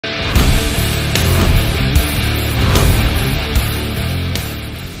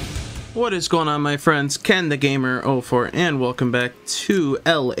What is going on, my friends? Ken the Gamer 04, and welcome back to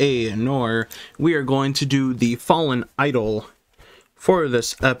LA Noire. We are going to do the Fallen Idol for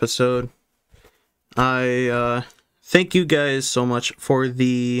this episode. I thank you guys so much for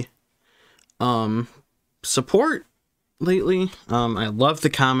the support lately. I love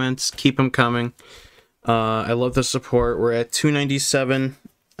the comments. Keep them coming. I love the support. We're at 297,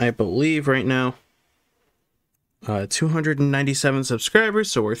 I believe, right now. 297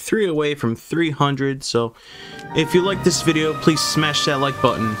 subscribers, so we're 3 away from 300. So if you like this video, please smash that like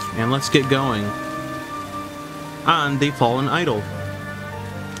button, and let's get going on the Fallen Idol.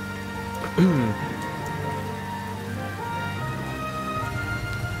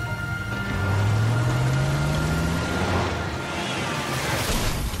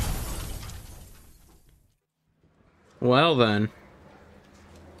 Well then.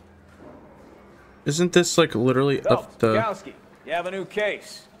 Isn't this like literally up the... Kowski, you have a new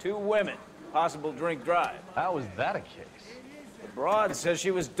case. 2 women. Possible drink drive. How is that a case? The broad says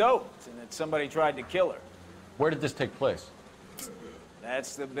she was doped and that somebody tried to kill her. Where did this take place?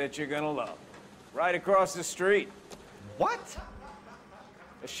 That's the bit you're gonna love. Right across the street. What?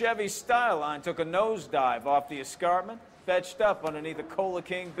 A Chevy Styline took a nosedive off the escarpment, fetched up underneath a Cola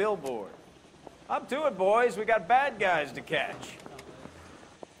King billboard. Up to it, boys. We got bad guys to catch.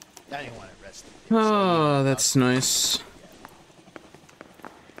 Anyone arrested. Oh, that's nice.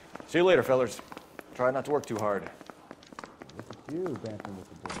 See you later, fellas. Try not to work too hard.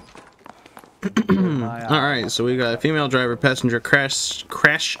 Alright, so we got a female driver, passenger crash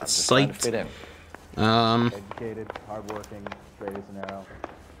site. Fit in. Educated, hardworking, straight as an arrow.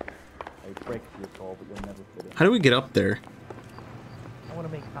 I break to your soul, but you'll never fit in. How do we get up there? I want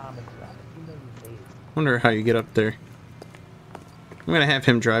to make comments about it. You know you hate it. Wonder how you get up there. I'm gonna have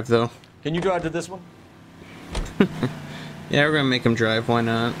him drive though. Can you drive to this one? Yeah, we're gonna make him drive, why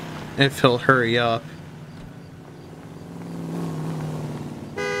not? If he'll hurry up.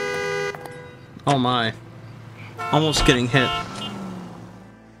 Oh my. Almost getting hit.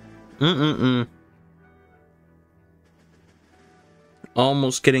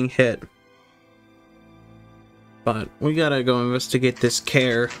 Almost getting hit. But we gotta go investigate this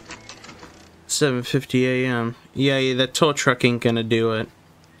care. 7:50 a.m. Yeah, that tow truck ain't gonna do it.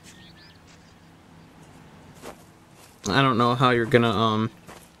 I don't know how you're gonna,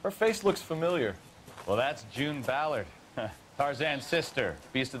 Her face looks familiar. Well, that's June Ballard. Tarzan's sister,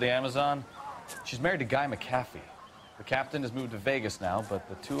 beast of the Amazon. She's married to Guy McAfee. The captain has moved to Vegas now, but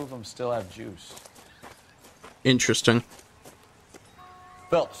the 2 of them still have juice. Interesting.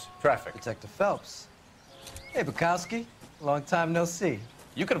 Phelps, traffic. Detective Phelps. Hey, Bukowski. Long time no see.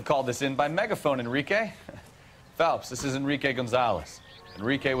 You could have called this in by megaphone, Enrique. Phelps, this is Enrique Gonzalez.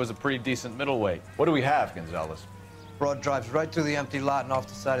 Enrique was a pretty decent middleweight. What do we have, Gonzalez? Broad drives right through the empty lot and off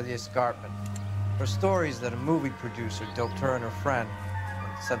the side of the escarpment. Her story is that a movie producer doped her and her friend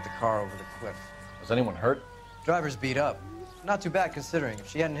and sent the car over the cliff. Was anyone hurt? Driver's beat up. Not too bad considering. If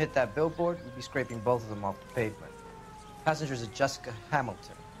she hadn't hit that billboard, we'd be scraping both of them off the pavement. Passenger's a Jessica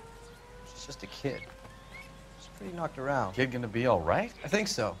Hamilton. She's just a kid. She's pretty knocked around. Kid gonna be all right? I think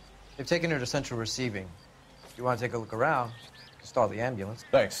so. They've taken her to central receiving. If you want to take a look around, you can stall the ambulance.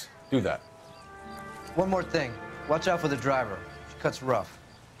 Thanks. Do that. One more thing. Watch out for the driver. She cuts rough.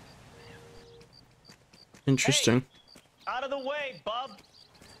 Interesting. Hey, out of the way, bub.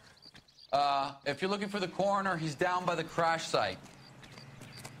 If you're looking for the coroner, he's down by the crash site.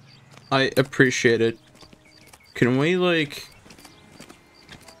 I appreciate it. Can we, like...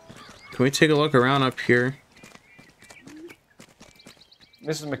 Can we take a look around up here?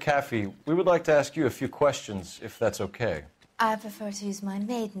 Mrs. McAfee, we would like to ask you a few questions, if that's okay. I prefer to use my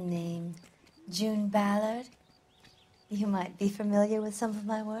maiden name, June Ballard. You might be familiar with some of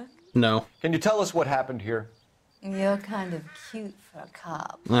my work. No. Can you tell us what happened here? You're kind of cute for a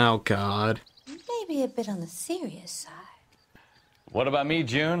cop. Oh, God. Maybe a bit on the serious side. What about me,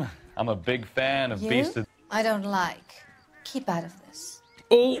 June? I'm a big fan of You? Beast of... I don't like. Keep out of this.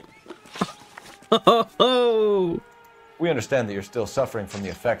 Oh! Oh! We understand that you're still suffering from the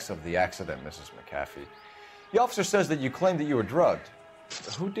effects of the accident, Mrs. McAfee. The officer says that you claimed that you were drugged.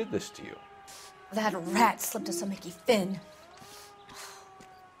 Who did this to you? That rat slipped us a Mickey Finn.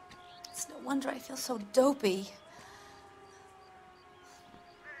 It's no wonder I feel so dopey.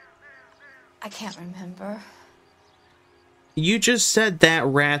 I can't remember. You just said that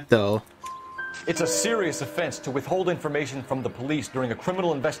rat, though. It's a serious offense to withhold information from the police during a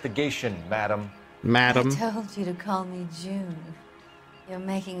criminal investigation, madam. Madam. I told you to call me June. You're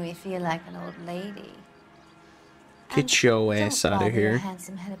making me feel like an old lady. Get your ass out of Don't bother your here.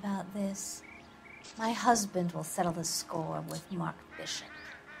 handsome head about this. My husband will settle the score with Mark Bishop.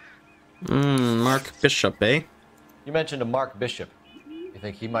 Mark Bishop, eh? You mentioned a Mark Bishop. You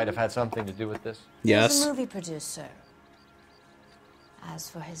think he might have had something to do with this? Yes. He's a movie producer. As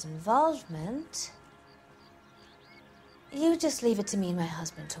for his involvement, you just leave it to me and my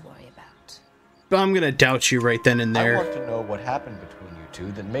husband to worry about. I'm gonna doubt you right then and I there. want to know what happened between you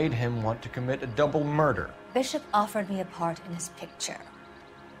two that made him want to commit a double murder. Bishop offered me a part in his picture.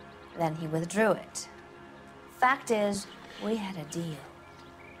 Then he withdrew it. Fact is, we had a deal.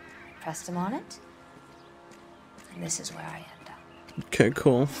 I pressed him on it, and this is where I end up. Okay,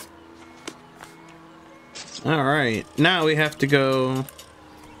 cool. Alright, now we have to go...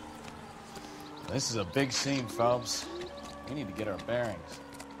 This is a big scene, Phelps. We need to get our bearings.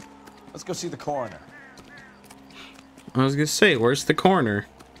 Let's go see the coroner. I was gonna say, where's the coroner?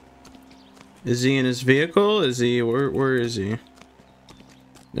 Is he in his vehicle? Is he... Where is he?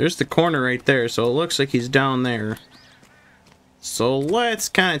 There's the coroner right there, so it looks like he's down there. So let's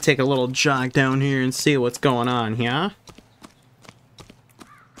kind of take a little jog down here and see what's going on here.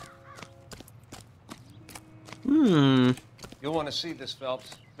 You'll want to see this,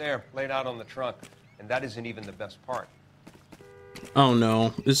 Phelps. There, laid out on the trunk. And that isn't even the best part. Oh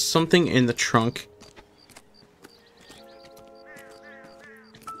no, there's something in the trunk.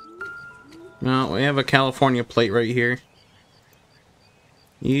 No, we have a California plate right here.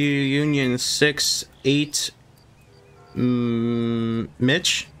 Union 6-8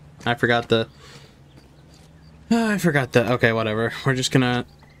 Mitch? I forgot the... Okay, whatever. We're just gonna...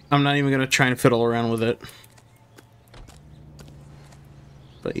 I'm not even gonna try and fiddle around with it.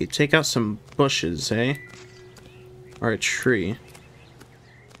 But you take out some bushes, eh? Or a tree.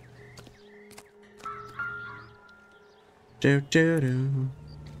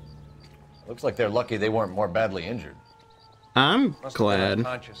 Looks like they're lucky they weren't more badly injured. I'm Must have been glad.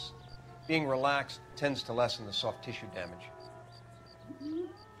 unconscious. Being relaxed tends to lessen the soft tissue damage.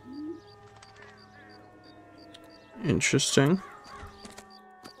 Interesting.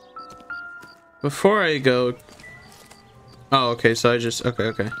 Before I go... Oh, okay, so I just...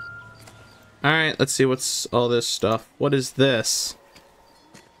 Okay. Alright, let's see what's all this stuff. What is this?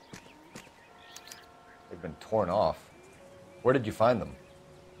 They've been torn off. Where did you find them?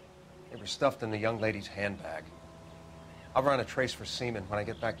 They were stuffed in the young lady's handbag. I'll run a trace for semen when I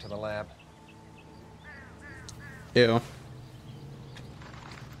get back to the lab. Ew.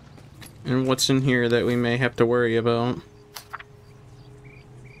 And what's in here that we may have to worry about?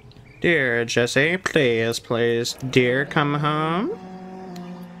 Dear Jesse, please. Dear, come home.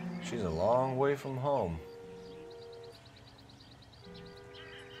 She's a long way from home.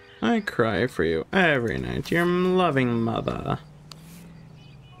 I cry for you every night, your loving mother.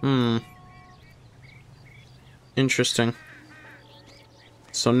 Interesting.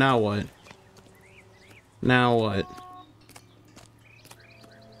 So now what?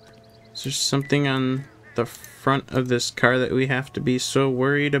 Is there something on the front of this car that we have to be so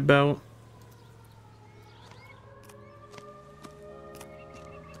worried about?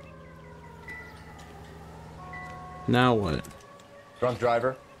 Now what? Drunk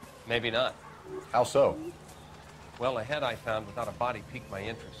driver? Maybe not. How so? Well, a head I found without a body piqued my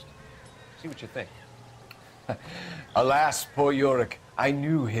interest. See what you think. Alas, poor Yorick. I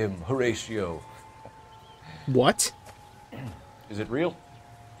knew him, Horatio. What? Is it real?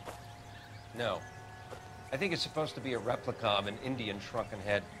 No. I think it's supposed to be a replica of an Indian shrunken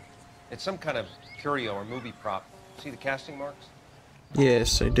head. It's some kind of curio or movie prop. See the casting marks?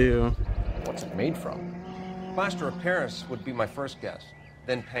 Yes, I do. What's it made from? Plaster of Paris would be my first guess,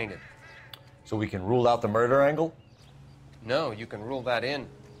 then painted. So we can rule out the murder angle? No, you can rule that in.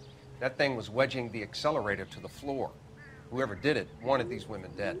 That thing was wedging the accelerator to the floor. Whoever did it wanted these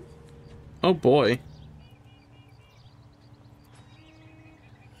women dead. Oh boy.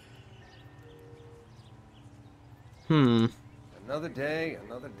 Another day,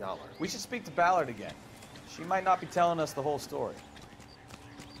 another dollar. We should speak to Ballard again. She might not be telling us the whole story.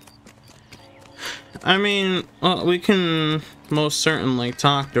 I mean, well, we can most certainly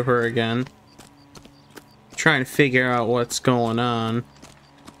talk to her again. Trying to figure out what's going on.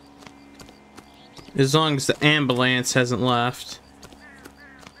 As long as the ambulance hasn't left.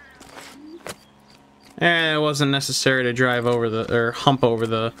 It wasn't necessary to drive over the, or hump over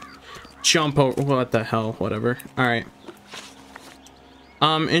the, jump over, what the hell, whatever. Alright.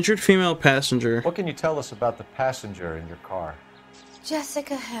 Injured female passenger. What can you tell us about the passenger in your car?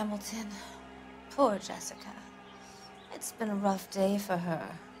 Jessica Hamilton. Poor Jessica. It's been a rough day for her.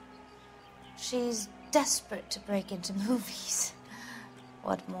 She's desperate to break into movies.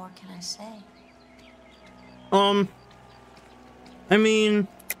 What more can I say? I mean,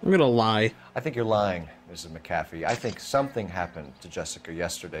 I'm gonna lie. I think you're lying. Mrs. McAfee. I think something happened to Jessica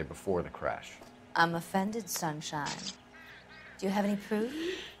yesterday before the crash. I'm offended, Sunshine. Do you have any proof?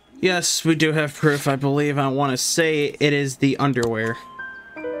 Yes, we do have proof, I believe. I want to say it is the underwear.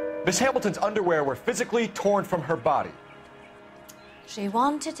 Miss Hamilton's underwear were physically torn from her body. She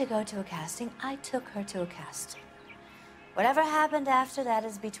wanted to go to a casting. I took her to a casting. Whatever happened after that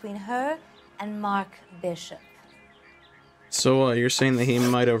is between her and Mark Bishop. So, you're saying that he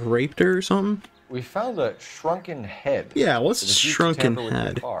might have raped her or something? We found a shrunken head. Yeah, what's It was used to shrunken tamper with your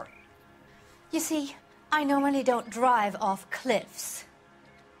head? car. You see, I normally don't drive off cliffs.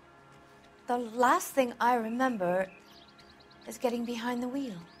 The last thing I remember is getting behind the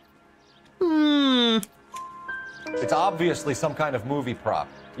wheel. It's obviously some kind of movie prop.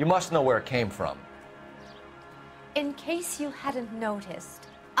 You must know where it came from. In case you hadn't noticed,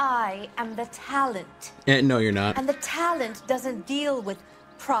 I am the talent. No, you're not. And the talent doesn't deal with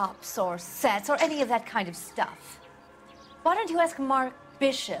props or sets or any of that kind of stuff. Why don't you ask Mark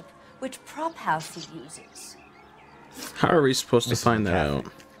Bishop which prop house he uses? How are we supposed to Mrs. find that McAfee,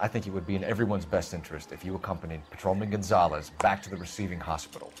 out? I think it would be in everyone's best interest if you accompanied Patrolman Gonzalez back to the receiving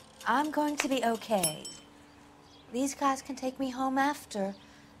hospital. I'm going to be okay. These guys can take me home after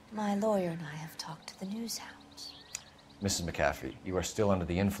my lawyer and I have talked to the news hounds. Mrs. McAfee, you are still under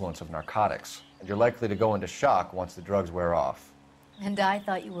the influence of narcotics, and you're likely to go into shock once the drugs wear off. And I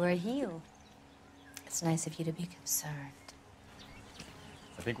thought you were a heel. It's nice of you to be concerned.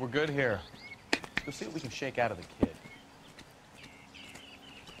 I think we're good here. Let's go see what we can shake out of the kid.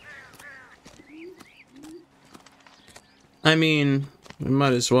 I mean, we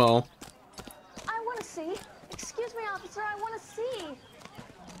might as well. I want to see. Excuse me, officer, I want to see.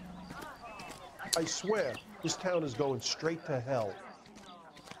 I swear, this town is going straight to hell.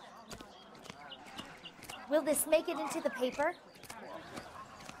 Will this make it into the paper?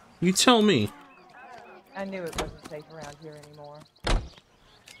 You tell me. I knew it wasn't safe around here anymore.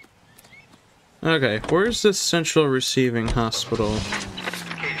 Okay, where's the central receiving hospital?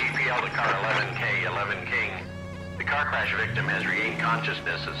 KGPL to car 11K, 11 King. The car crash victim has regained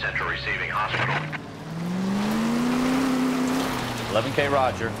consciousness at Central Receiving Hospital. 11K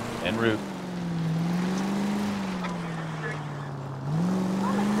Roger, en route.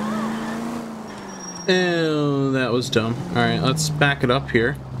 Oh, that was dumb. Alright, let's back it up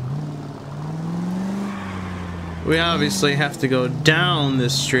here. We obviously have to go down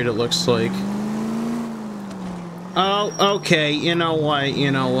this street, it looks like. Oh, okay, you know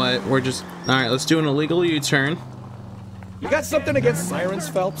what, we're just... Alright, let's do an illegal U-turn. You got something against sirens,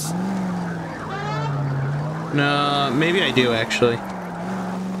 Phelps? No, maybe I do, actually.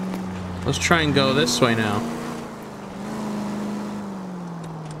 Let's try and go this way now.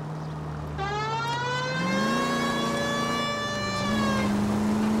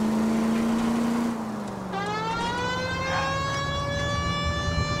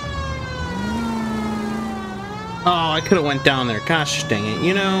 Oh, I could have went down there. Gosh dang it,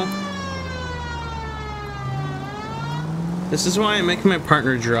 you know? This is why I make my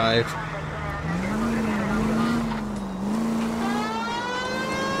partner drive.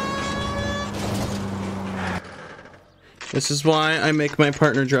 This is why I make my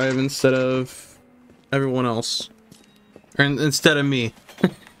partner drive instead of everyone else. Or instead of me.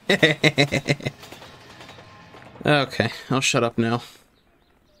 Okay, I'll shut up now.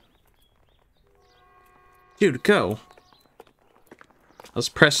 Dude, go. I was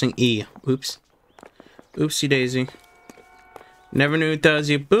pressing E. Oops. Oopsie daisy. Never knew it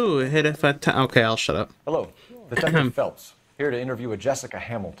does you. Boo, it hit if I okay, I'll shut up. Hello, Detective Phelps, here to interview a Jessica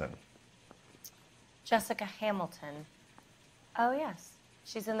Hamilton. Jessica Hamilton. Oh, yes.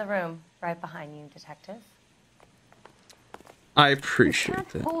 She's in the room, right behind you, Detective. I appreciate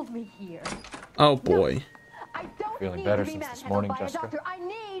that. Hold me here. Oh, boy. I don't Feeling need better to be since this manhandled morning, by a Jessica? doctor. I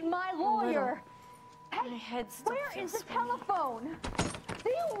need my lawyer. Hey, My head still where feels is the spinny. telephone? Do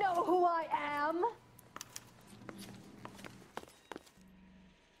you know who I am?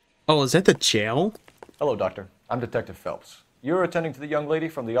 Oh, is that the jail? Hello, Doctor. I'm Detective Phelps. You're attending to the young lady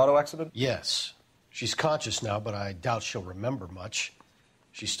from the auto accident? Yes. She's conscious now, but I doubt she'll remember much.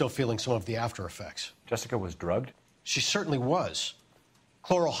 She's still feeling some of the after effects. Jessica was drugged? She certainly was.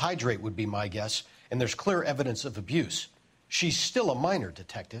 Chloral hydrate would be my guess, and there's clear evidence of abuse. She's still a minor,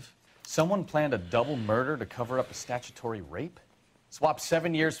 Detective. Someone planned a double murder to cover up a statutory rape? Swap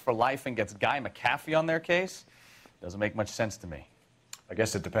 7 years for life and gets Guy McAfee on their case? Doesn't make much sense to me. I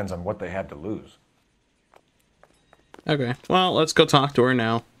guess it depends on what they had to lose. Okay, well, let's go talk to her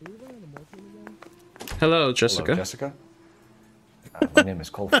now. Hello, Jessica. Hello, Jessica. My name is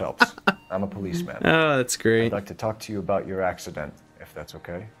Cole Phelps. I'm a policeman. Oh, that's great. I'd like to talk to you about your accident, if that's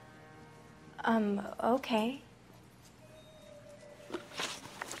okay. Okay.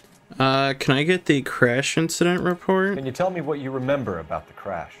 Can I get the crash incident report? Can you tell me what you remember about the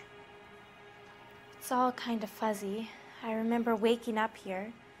crash? It's all kind of fuzzy. I remember waking up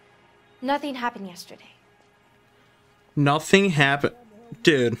here. Nothing happened yesterday. Nothing happened.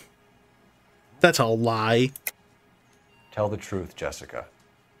 Dude. That's a lie. Tell the truth, Jessica.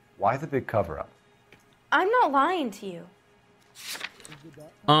 Why the big cover-up? I'm not lying to you.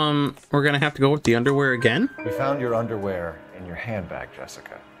 We're gonna have to go with the underwear again? We found your underwear in your handbag,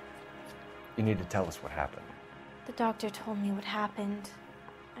 Jessica. You need to tell us what happened. The doctor told me what happened.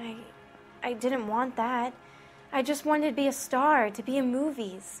 I didn't want that. I just wanted to be a star, to be in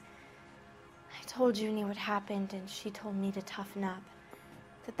movies. I told Junie what happened, and she told me to toughen up.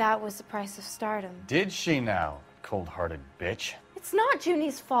 That was the price of stardom. Did she now, cold-hearted bitch? It's not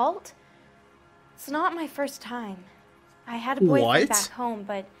Junie's fault. It's not my first time. I had a boyfriend back home,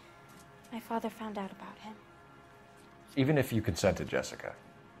 but my father found out about him. Even if you consented, Jessica,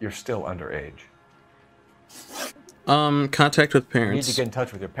 you're still underage. Contact with parents. You need to get in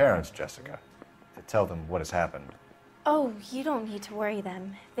touch with your parents, Jessica, to tell them what has happened. Oh, you don't need to worry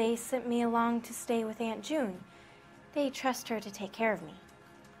them. They sent me along to stay with Aunt June. They trust her to take care of me.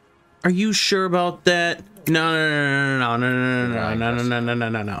 Are you sure about that? No.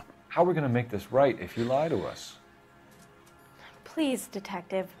 How are we going to make this right if you lie to us? Please,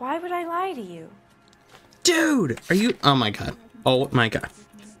 detective, why would I lie to you? Dude, are you... Oh my god. Oh my god.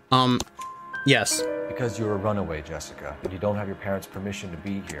 Yes. Because you're a runaway, Jessica, and you don't have your parents' permission to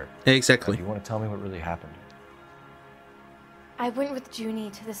be here. Exactly. Do you want to tell me what really happened? I went with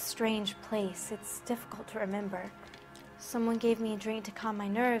Junie to this strange place. It's difficult to remember. Someone gave me a drink to calm my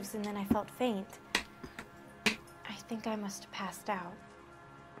nerves, and then I felt faint. I think I must have passed out.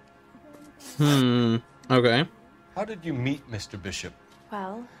 Okay. How did you meet Mr. Bishop?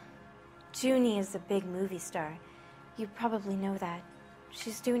 Well, Junie is a big movie star. You probably know that.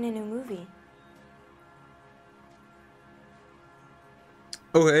 She's doing a new movie.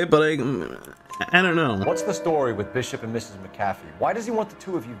 Okay, but I don't know. What's the story with Bishop and Mrs. McCaffrey? Why does he want the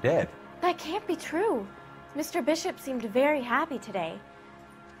two of you dead? That can't be true. Mr. Bishop seemed very happy today.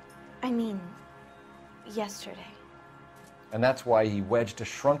 I mean, yesterday. And that's why he wedged a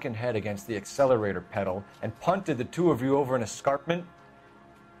shrunken head against the accelerator pedal and punted the two of you over an escarpment?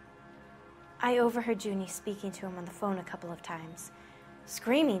 I overheard Junie speaking to him on the phone a couple of times.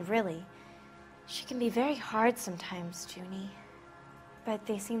 Screaming, really. She can be very hard sometimes, Junie. But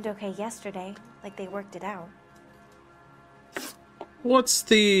they seemed okay yesterday, like they worked it out. What's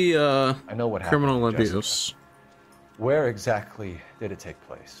the, I know what criminal happened, abuse? Jessica. Where exactly did it take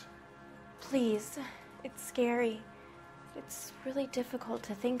place? Please, it's scary. It's really difficult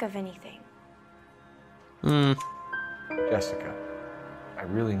to think of anything. Jessica, I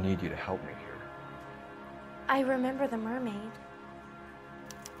really need you to help me here. I remember the mermaid.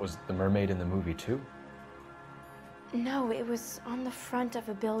 Was the mermaid in the movie too? No, it was on the front of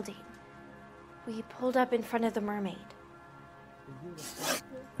a building. We pulled up in front of the mermaid.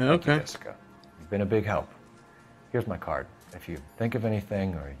 Thank you, Jessica. You've been a big help. Here's my card. If you think of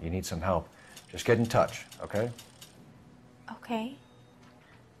anything or you need some help, just get in touch, okay? Okay.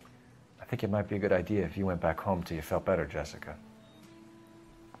 I think it might be a good idea if you went back home till you felt better, Jessica.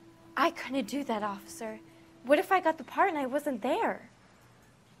 I couldn't do that, officer. What if I got the part and I wasn't there?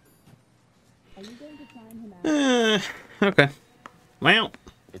 Okay. Well.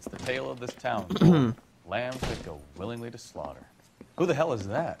 It's the tale of this town. Lambs that go willingly to slaughter. Who the hell is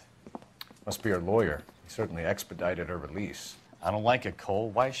that? Must be her lawyer. He certainly expedited her release. I don't like it, Cole.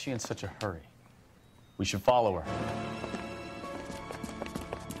 Why is she in such a hurry? We should follow her.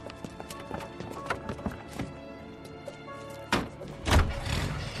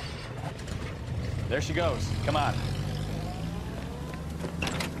 There she goes. Come on.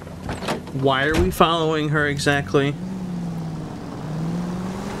 Why are we following her exactly?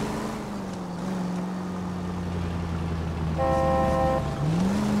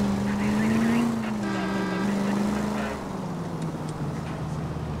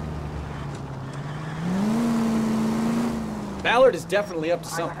 Ballard is definitely up to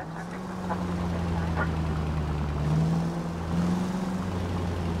something.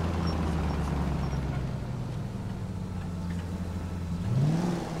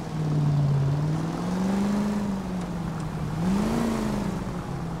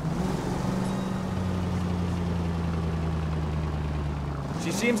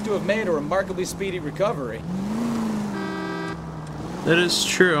 She seems to have made a remarkably speedy recovery. That is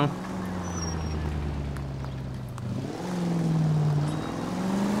true.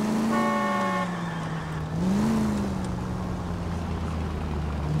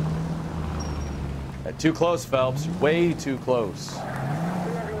 Too close, Phelps. Way too close.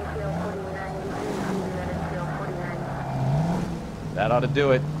 That ought to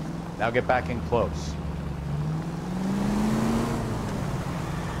do it. Now get back in close.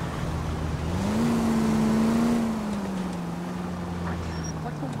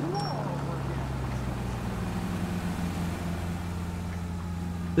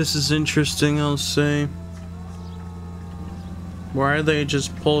 This is interesting, I'll say. Why are they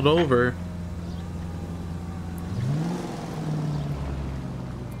just pulled over?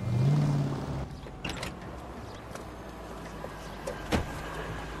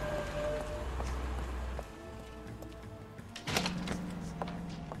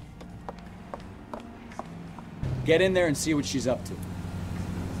 Get in there and see what she's up to.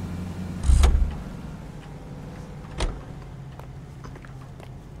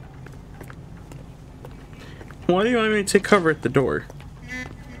 Why do you want me to take cover at the door?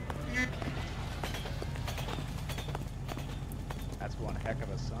 That's one heck of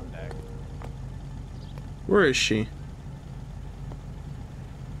a Sunday. Where is she?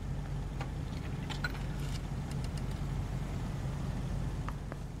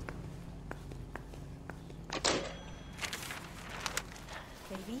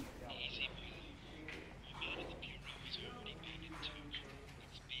 Baby?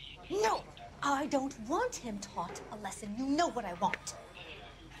 No! I don't want him taught a lesson. You know what I want.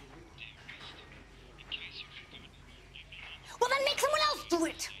 Well, then make someone else do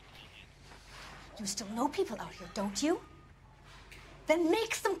it! You still know people out here, don't you? Then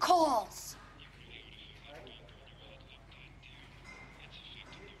make some calls!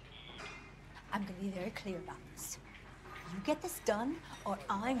 I'm gonna be very clear about this. You get this done, or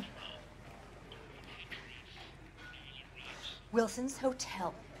I'm... Wilson's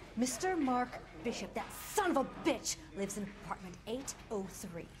Hotel. Mr. Mark Bishop, that son of a bitch, lives in apartment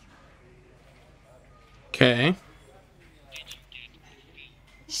 803. Okay.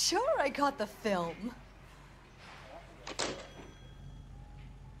 Sure, I got the film.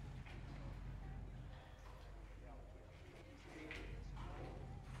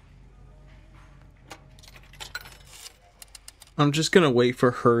 I'm just gonna wait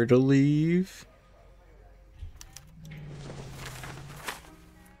for her to leave.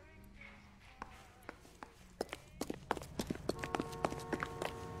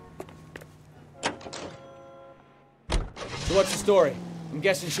 So what's the story? I'm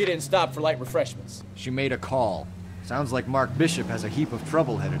guessing she didn't stop for light refreshments. She made a call. Sounds like Mark Bishop has a heap of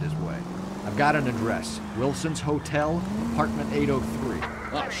trouble headed his way. I've got an address. Wilson's Hotel, apartment 803.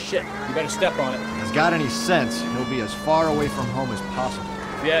 Oh, shit. You better step on it. If he's got any sense, he'll be as far away from home as possible.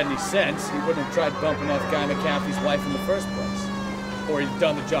 If he had any sense, he wouldn't have tried bumping off Guy McCaffrey's wife in the first place. Or he'd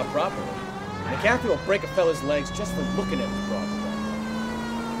done the job properly. McCaffrey will break a fella's legs just for looking at his broad.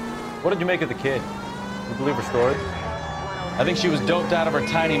 What did you make of the kid? You believe her story? I think she was doped out of her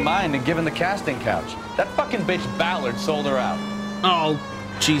tiny mind and given the casting couch. That fucking bitch Ballard sold her out. Oh,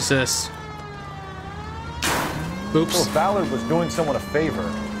 Jesus. Oops. So if Ballard was doing someone a favor,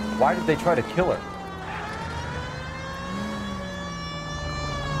 why did they try to kill her?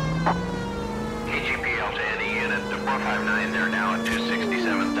 KGPL to any unit to 459. They're now at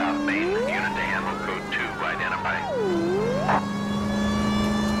 267 South Main. Unit to handle code 2 identified.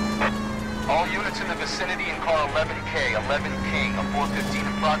 All units in the vicinity in car 11K, 11 King, a 415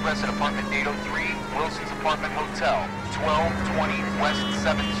 in progress at apartment 803, Wilson's Apartment Hotel, 1220 West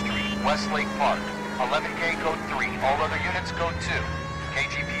 7th Street, Westlake Park. 11K code 3, all other units code 2.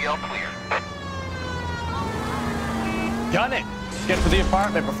 KGPL clear. Gun it! Get to the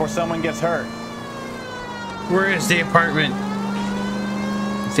apartment before someone gets hurt. Where is the apartment?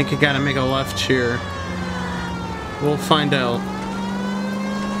 I think you gotta make a left here. We'll find out.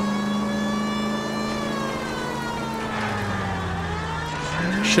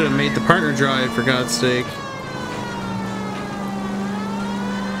 Should have made the partner drive, for God's sake.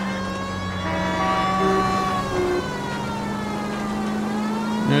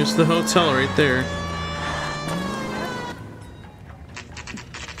 There's the hotel right there.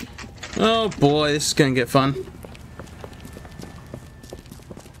 Oh boy, this is gonna get fun.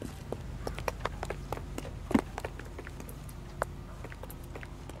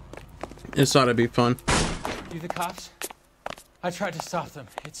 This ought to be fun. You the cops? I tried to stop them.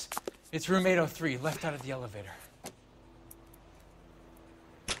 It's room 803, left out of the elevator.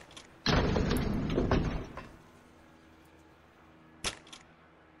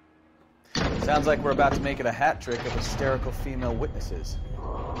 Sounds like we're about to make it a hat trick of hysterical female witnesses.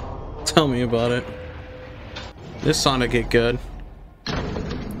 Tell me about it. This ought to get good.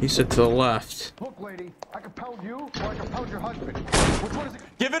 He said to the left. Look, lady, I can pound you or I can pound your husband. Which one is it?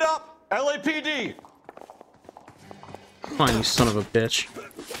 Give it up! LAPD! Come on, you son of a bitch.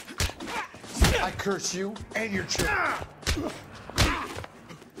 I curse you and your children.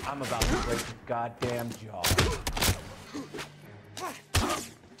 I'm about to break your goddamn jaw.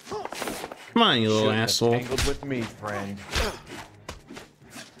 Come on, you little Shouldn't have asshole. tangled with me, friend.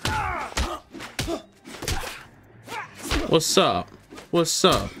 What's up? What's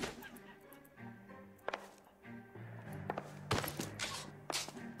up?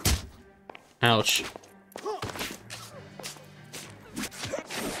 Ouch.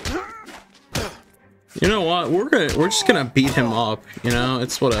 You know what? We're just gonna beat him up, you know?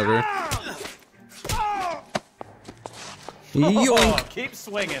 It's whatever. Yoink! Keep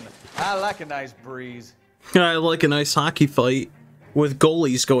swinging. I like a nice breeze. I like a nice hockey fight with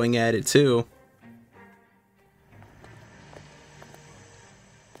goalies going at it too.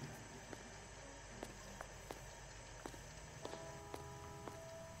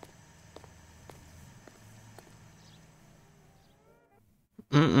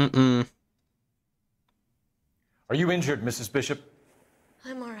 Are you injured, Mrs. Bishop?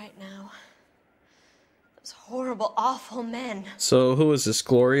 I'm all right now. Those horrible, awful men. So who is this?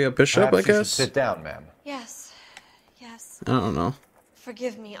 Gloria Bishop, Perhaps I you should guess? sit down, ma'am. Yes. Yes. I don't know.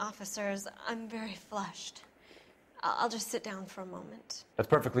 Forgive me, officers. I'm very flushed. I'll just sit down for a moment. That's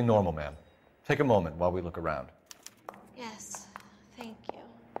perfectly normal, ma'am. Take a moment while we look around. Yes. Thank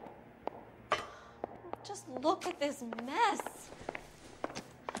you. Just look at this mess.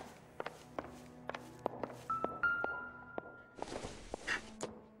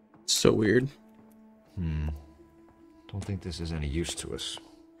 So weird. Don't think this is any use to us.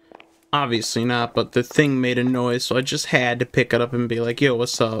 Obviously not, but the thing made a noise, so I just had to pick it up and be like, yo,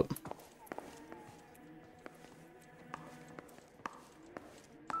 what's up?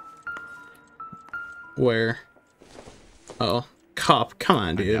 Where? Oh, cop, come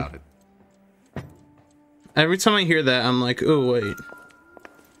on, dude. I doubt it. Every time I hear that, I'm like, oh, wait.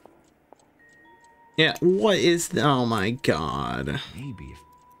 Yeah, what is... Oh, my God. Maybe.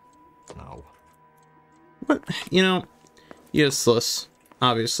 No. What? You know, useless,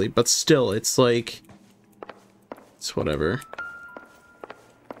 obviously, but still, it's like... It's whatever.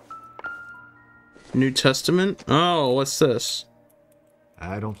 New Testament? Oh, what's this?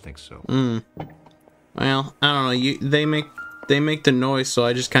 I don't think so. Well, I don't know. They make the noise, so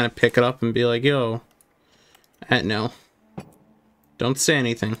I just kind of pick it up and be like, yo. No. Don't say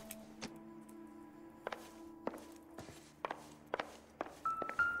anything.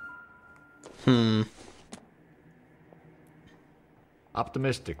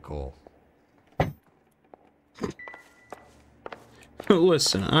 Optimistic, Cole.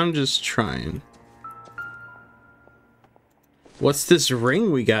 Listen, I'm just trying. What's this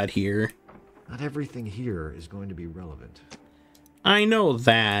ring we got here? Not everything here is going to be relevant. I know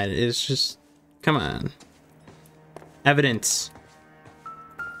that. It's just... Come on. Evidence.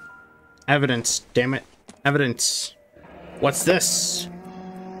 Evidence, damn it. Evidence. What's this?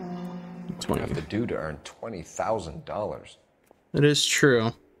 What do you have to do to earn $20,000? That is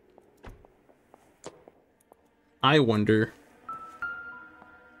true. I wonder.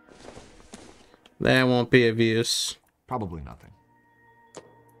 That won't be of use. Probably nothing.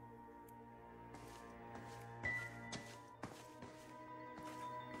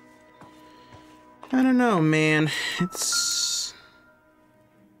 I don't know, man. It's...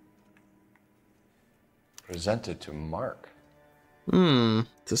 Presented to Mark.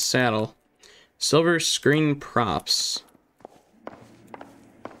 It's a saddle. Silver screen props.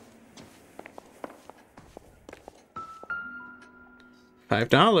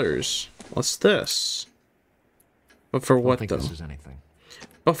 $5. What's this? But for what, though? This is anything.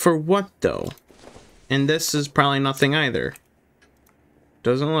 But for what, though? And this is probably nothing either.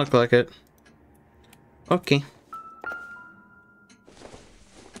 Doesn't look like it. Okay.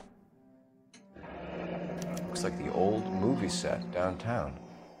 Looks like the old movie set downtown.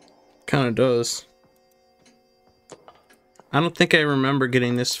 Kinda does. I don't think I remember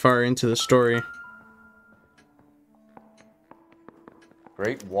getting this far into the story.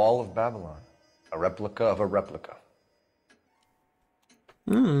 Great Wall of Babylon. A replica of a replica.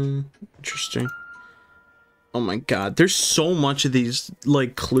 Interesting. Oh my god, there's so much of these,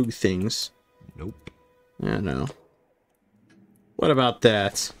 like, clue things. Nope. I know. What about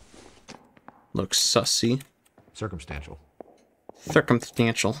that? Looks sussy. Circumstantial.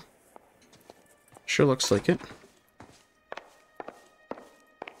 Circumstantial. Sure looks like it.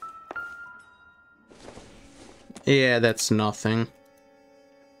 Yeah, that's nothing.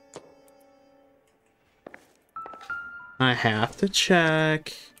 I have to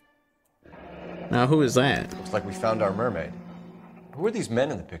check. Now, who is that? Looks like we found our mermaid. Who are these men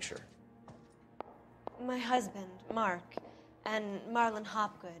in the picture? My husband, Mark, and Marlon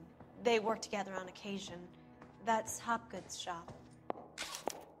Hopgood, they work together on occasion. That's Hopgood's shop.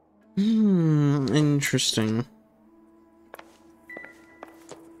 Interesting.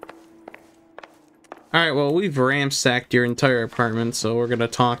 Alright, well, we've ransacked your entire apartment, so we're gonna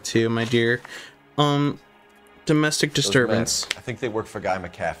talk to you, my dear. Domestic disturbance. I think they work for Guy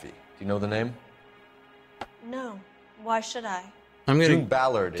McAfee. Do you know the name? No. Why should I? I'm gonna June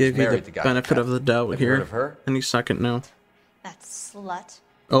Ballard give is you married the to Guy benefit of McAfee. the doubt Have you here. heard of her? Any second, no. That slut.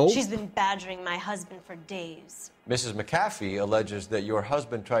 Oh? She's been badgering my husband for days. Mrs. McAfee alleges that your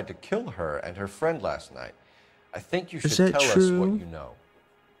husband tried to kill her and her friend last night. I think you Is should that tell us true? what you know.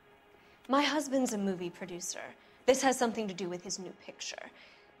 My husband's a movie producer. This has something to do with his new picture.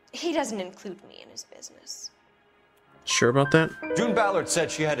 He doesn't include me in his business. Sure about that? June Ballard said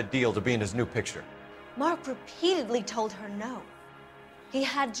she had a deal to be in his new picture. Mark repeatedly told her no. He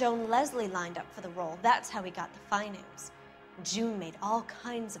had Joan Leslie lined up for the role. That's how he got the finance. June made all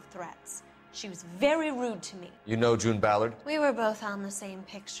kinds of threats. She was very rude to me. You know June Ballard? We were both on the same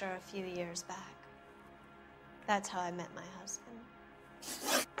picture a few years back. That's how I met my husband.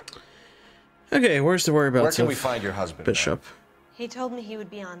 Okay, where's the whereabouts Where can of we find your husband, Bishop? He told me he would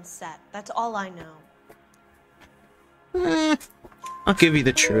be on set. That's all I know. I'll give you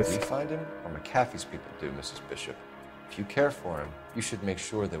the We truth. find him, or McAfee's people do, Mrs. Bishop. If you care for him, you should make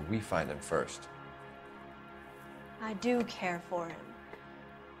sure that we find him first. I do care for him.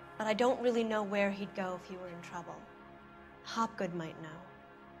 But I don't really know where he'd go if he were in trouble. Hopgood might know.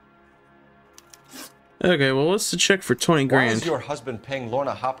 Okay, well, what's the check for 20 Why grand? is your husband paying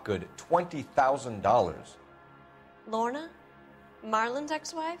Lorna Hopgood $20,000? Lorna? Marlon's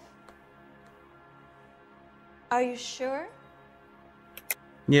ex-wife? Are you sure?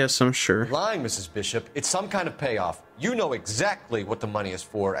 Yes, I'm sure. You're lying, Mrs. Bishop. It's some kind of payoff. You know exactly what the money is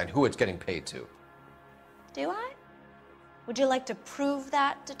for and who it's getting paid to. Do I? Would you like to prove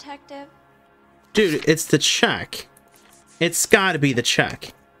that, detective? Dude, it's the check. It's gotta be the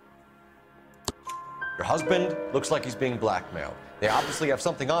check. Your husband looks like he's being blackmailed. They obviously have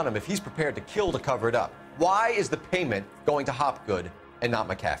something on him if he's prepared to kill to cover it up. Why is the payment going to Hopgood and not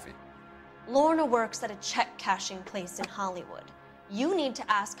McAfee? Lorna works at a check-cashing place in Hollywood. You need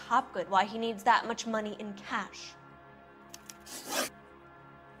to ask Hopgood why he needs that much money in cash.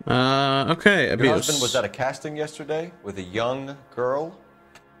 Okay, abuse. Your husband was at a casting yesterday with a young girl?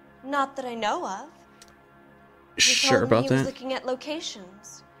 Not that I know of. He Sure told me about he was that? looking at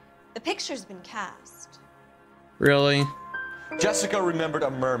locations. The picture's been cast. Really? Jessica remembered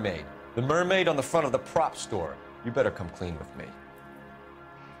a mermaid. The mermaid on the front of the prop store. You better come clean with me.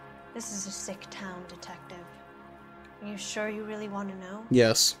 This is a sick town, detective. Are you sure you really want to know?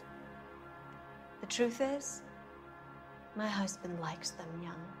 Yes. The truth is, my husband likes them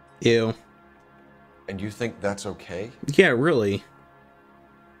young. Ew. And you think that's okay? Yeah, really.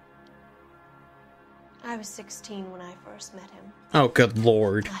 I was 16 when I first met him. Oh, good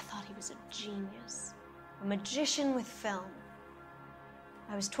lord. I thought he was a genius. A magician with film.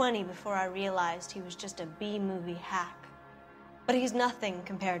 I was 20 before I realized he was just a B-movie hack. But he's nothing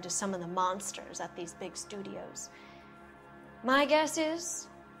compared to some of the monsters at these big studios. My guess is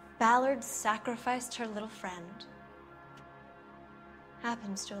Ballard sacrificed her little friend.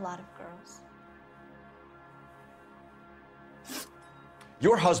 Happens to a lot of girls.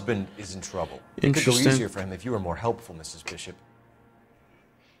 Your husband is in trouble. It could go Interesting. easier for him if you were more helpful, Mrs. Bishop.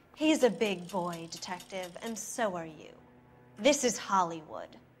 He's a big boy, detective, and so are you. This is Hollywood.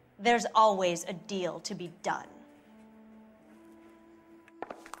 There's always a deal to be done.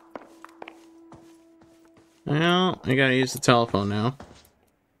 Well, I gotta use the telephone now.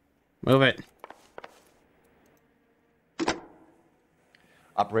 Move it.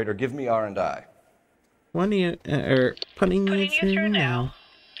 Operator, give me R&I. What are you, putting you through now?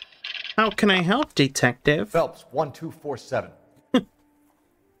 How can I help, detective? Phelps, 1247. How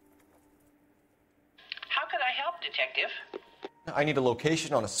could I help, detective? I need a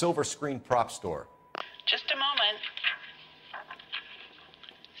location on a silver screen prop store. Just a moment.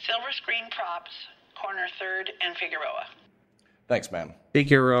 Silver Screen Props, corner 3rd and Figueroa. Thanks, ma'am.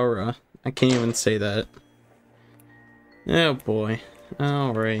 Figueroa. I can't even say that. Oh boy.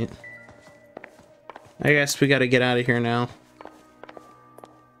 Alright. I guess we gotta get out of here now.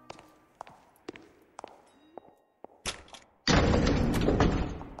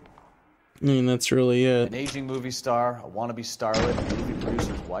 I mean, that's really it. An aging movie star, a wannabe starlet, a movie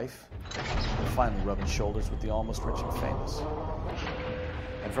producer's wife. We're finally rubbing shoulders with the almost rich and famous.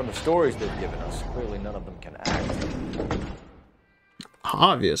 And from the stories they've given us, clearly none of them can act.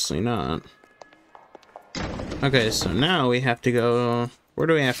 Obviously not. Okay, so now we have to go... Where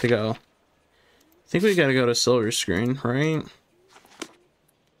do we have to go? think we gotta go to silver screen, right?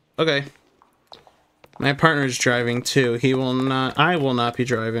 Okay. My partner's driving too. He will not. I will not be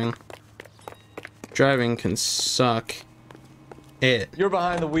driving. Driving can suck. You're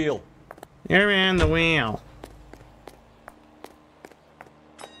behind the wheel. You're behind the wheel.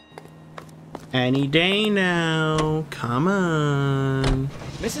 Any day now. Come on.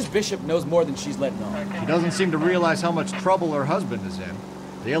 Mrs. Bishop knows more than she's letting on. She doesn't seem to realize how much trouble her husband is in.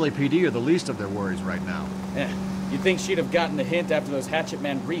 The LAPD are the least of their worries right now. You'd think she'd have gotten the hint after those hatchet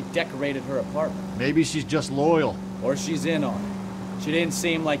men redecorated her apartment. Maybe she's just loyal. Or she's in on it. She didn't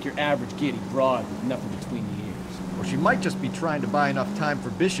seem like your average giddy broad with nothing between the ears. Or she might just be trying to buy enough time for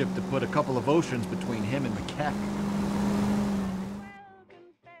Bishop to put a couple of oceans between him and McCaffrey.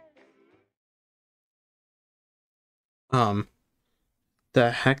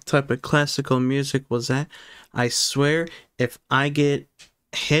 The heck type of classical music was that? I swear, if I get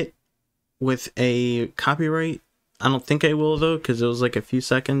hit with a copyright, I don't think I will though, because it was like a few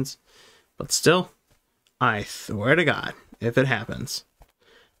seconds. But still, I swear to God, if it happens,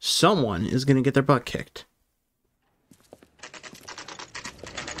 someone is gonna get their butt kicked.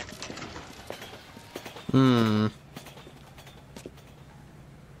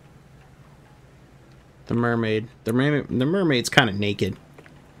 The mermaid. The mermaid's kind of naked,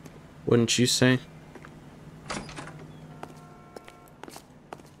 wouldn't you say?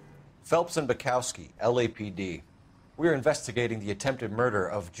 Phelps and Bukowski, LAPD. We're investigating the attempted murder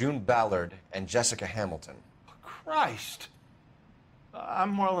of June Ballard and Jessica Hamilton. Christ!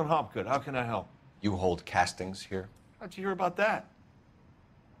 I'm Marlon Hopgood. How can I help? You hold castings here? How'd you hear about that?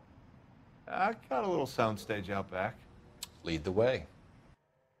 I got a little soundstage out back. Lead the way.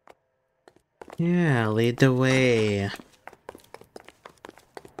 Yeah, lead the way.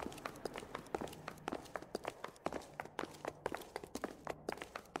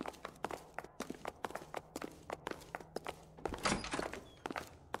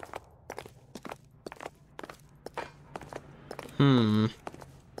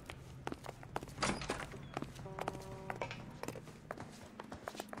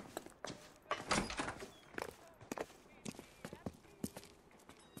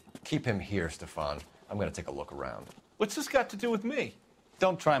 Keep him here, Stefan. I'm gonna take a look around. What's this got to do with me?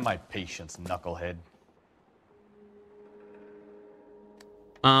 Don't try my patience, knucklehead.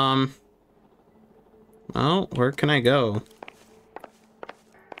 Well, where can I go?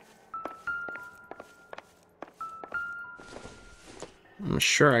 I'm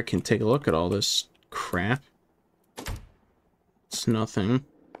sure I can take a look at all this crap. It's nothing.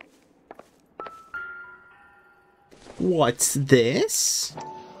 What's this?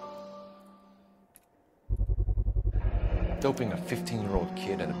 Doping a 15-year-old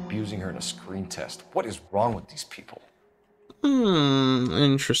kid and abusing her in a screen test. What is wrong with these people?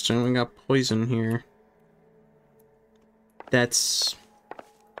 Interesting. We got poison here. That's...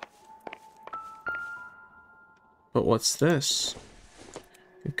 But what's this?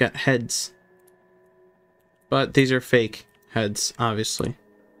 We've got heads. But these are fake heads, obviously.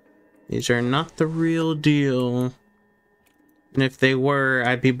 These are not the real deal. And if they were,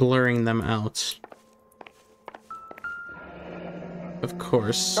 I'd be blurring them out. Of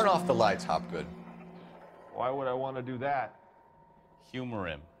course. Turn off the lights, Hopgood. Why would I want to do that? Humor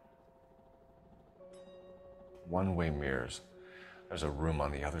him. One-way mirrors. There's a room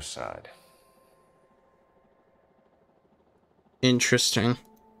on the other side. Interesting.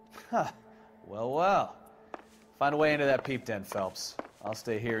 Huh. Well, well. Find a way into that peep den, Phelps. I'll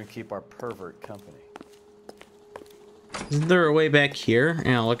stay here and keep our pervert company. Isn't there a way back here?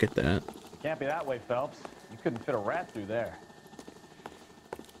 Yeah, look at that. Can't be that way, Phelps. You couldn't fit a rat through there.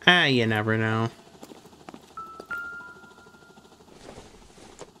 Ah, you never know.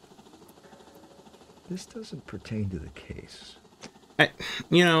 This doesn't pertain to the case.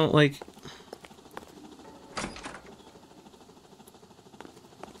 You know, like...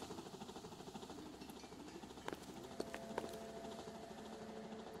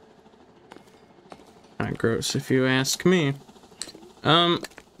 Kinda gross if you ask me.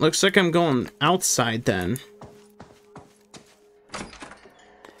 Looks like I'm going outside then.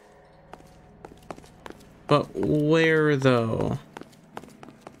 But where though?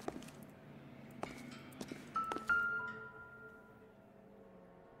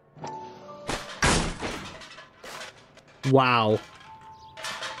 Wow.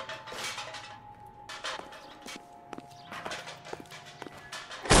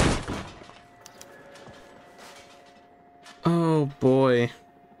 Oh boy.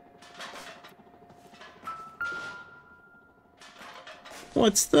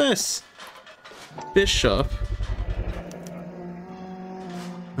 What's this? Bishop.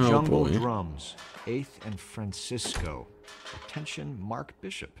 Oh, Jungle boy. Drums, 8th and Francisco. Attention, Mark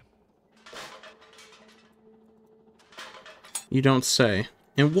Bishop. You don't say.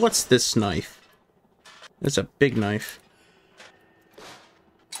 And what's this knife? It's a big knife.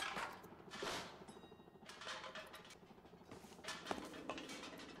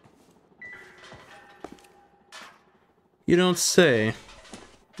 You don't say.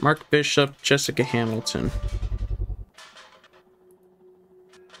 Mark Bishop, Jessica Hamilton.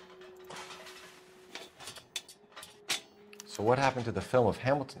 So what happened to the film of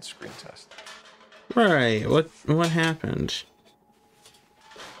Hamilton's screen test? Right, what happened?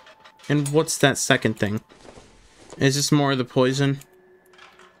 And what's that second thing? Is this more of the poison?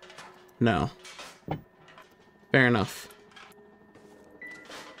 No. Fair enough.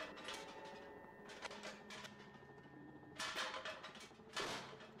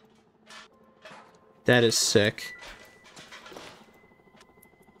 That is sick.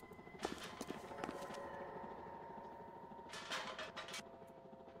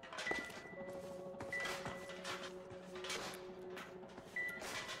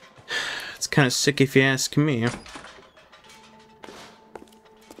 It's kind of sick if you ask me.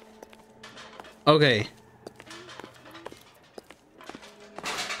 Okay.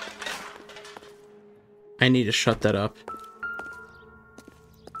 I need to shut that up.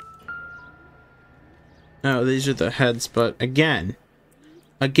 Oh, these are the heads, but again,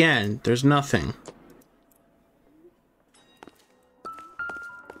 there's nothing.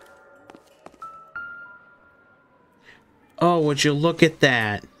 Oh, would you look at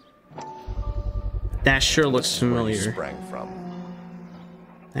that? That sure looks familiar. Sprang from.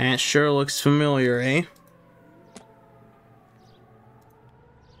 That sure looks familiar, eh?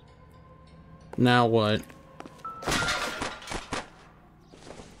 Now what?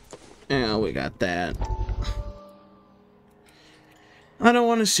 Yeah, we got that. I don't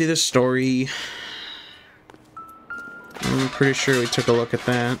want to see the story. I'm pretty sure we took a look at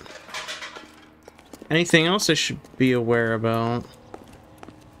that. Anything else I should be aware about?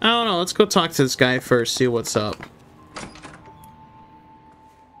 I don't know. Let's go talk to this guy first, see what's up.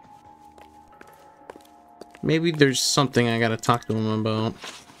 Maybe there's something I gotta talk to him about.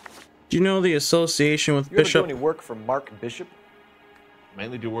 Do you know the association with You ever Bishop? do any work for Mark Bishop?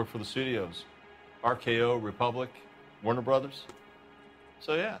 Mainly do work for the studios. RKO, Republic, Warner Brothers.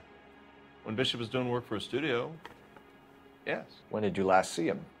 So yeah, when Bishop was doing work for a studio, yes. When did you last see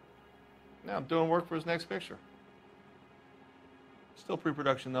him? Now I'm doing work for his next picture. Still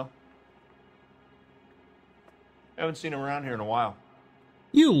pre-production though. Haven't seen him around here in a while.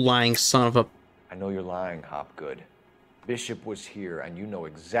 You lying son of a... I know you're lying, Hopgood. Bishop was here, and you know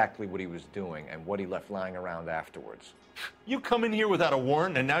exactly what he was doing and what he left lying around afterwards. You come in here without a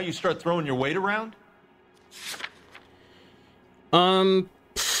warrant, and now you start throwing your weight around? I'm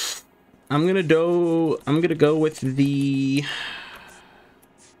gonna go with the...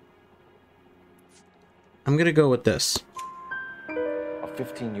 I'm gonna go with this. A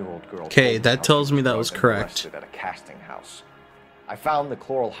 15-year-old girl. Okay, that tells me that was correct. At a casting house. I found the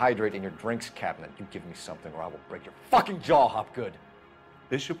chloral hydrate in your drinks cabinet. You give me something or I will break your fucking jaw, Hopgood.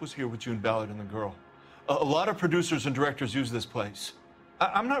 Bishop was here with June Ballard and the girl. A lot of producers and directors use this place.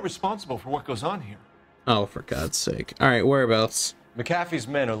 I'm not responsible for what goes on here. Oh, for God's sake. Alright, whereabouts? McAfee's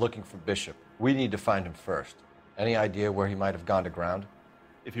men are looking for Bishop. We need to find him first. Any idea where he might have gone to ground?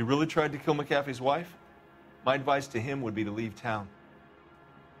 If he really tried to kill McAfee's wife, my advice to him would be to leave town.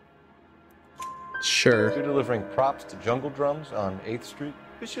 Sure. You're delivering props to Jungle Drums on 8th Street?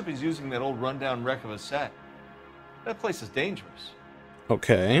 Bishop is using that old rundown wreck of a set. That place is dangerous.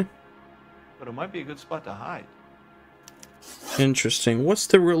 Okay. But it might be a good spot to hide. Interesting. What's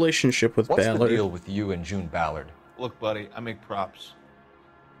the relationship with What's Ballard? the deal with you and June Ballard? Look, buddy, I make props.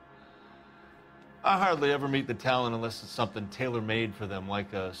 I hardly ever meet the talent unless it's something tailor-made for them,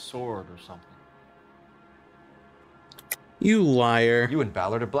 like a sword or something. You liar. You and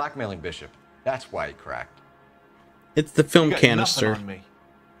Ballard are blackmailing Bishop. That's why he cracked. It's the film You got canister. nothing on me.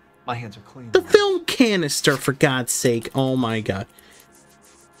 My hands are clean. The film canister, for God's sake. Oh my God.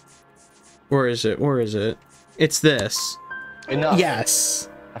 Where is it? Where is it? It's this. Enough. Yes.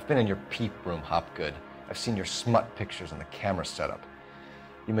 I've been in your peep room, Hopgood. I've seen your smut pictures and the camera setup.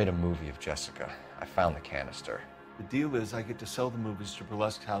 You made a movie of Jessica. I found the canister. The deal is I get to sell the movies to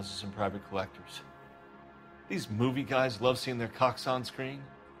burlesque houses and private collectors. These movie guys love seeing their cocks on screen.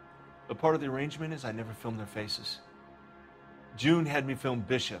 But part of the arrangement is I never film their faces. June had me film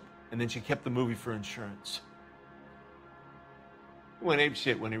Bishop, and then she kept the movie for insurance. He went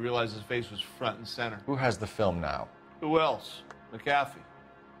apeshit when he realized his face was front and center. Who has the film now? Who else? McAfee.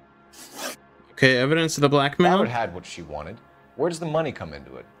 Okay, evidence of the blackmail? Ballard had what she wanted. Where does the money come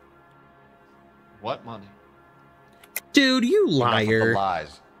into it? What money? Dude, you Enough of the liar.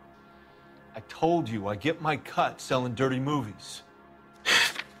 lies. I told you, I get my cut selling dirty movies.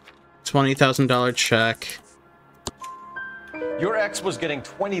 $20,000 check. Your ex was getting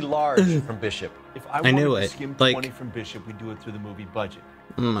 20 large from Bishop. If I knew wanted it. to skim Like- 20 from Bishop, we'd do it through the movie budget.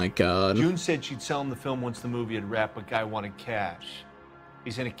 Oh my god. June said she'd sell him the film once the movie had wrapped, but Guy wanted cash.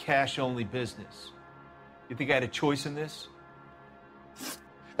 He's in a cash-only business. You think I had a choice in this?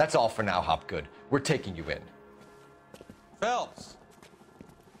 That's all for now, Hopgood. We're taking you in. Phelps.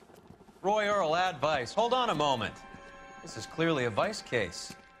 Roy Earl, ad vice. Hold on a moment. This is clearly a vice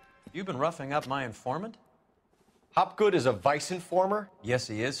case. You've been roughing up my informant? Hopgood is a vice informer? Yes,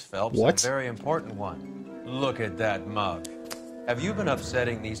 he is, Phelps. What? A very important one. Look at that mug. Have you been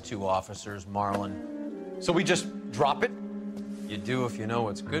upsetting these two officers, Marlon? So we just drop it? You do if you know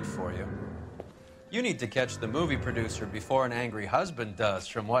what's good for you. You need to catch the movie producer before an angry husband does,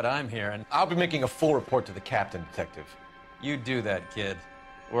 from what I'm hearing. I'll be making a full report to the captain, Detective. You do that, kid.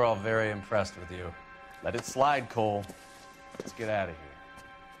 We're all very impressed with you. Let it slide, Cole. Let's get out of here.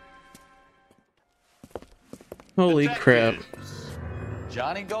 Holy crap.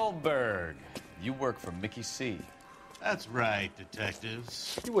 Johnny Goldberg. You work for Mickey C. That's right,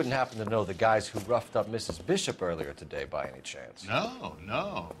 detectives. You wouldn't happen to know the guys who roughed up Mrs. Bishop earlier today by any chance? No,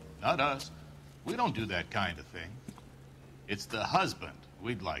 not us. We don't do that kind of thing. It's the husband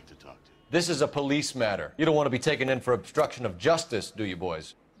we'd like to talk to. This is a police matter. You don't want to be taken in for obstruction of justice, do you,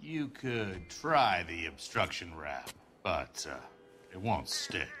 boys? You could try the obstruction rap, but it won't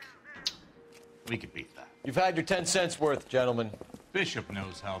stick. We could beat that. You've had your 10 cents worth, gentlemen. Bishop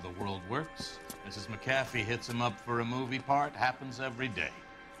knows how the world works. Mrs. McAfee hits him up for a movie part, happens every day.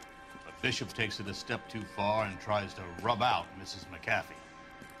 But Bishop takes it a step too far and tries to rub out Mrs. McAfee.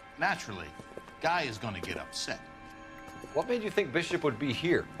 Naturally, Guy is going to get upset. What made you think Bishop would be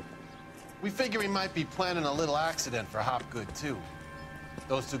here? We figure he might be planning a little accident for Hopgood, too.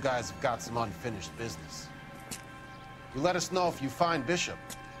 Those two guys have got some unfinished business. You let us know if you find Bishop.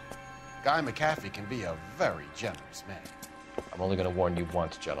 Guy McAfee can be a very generous man. I'm only going to warn you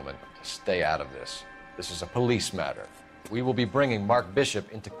once, gentlemen, to stay out of this. This is a police matter. We will be bringing Mark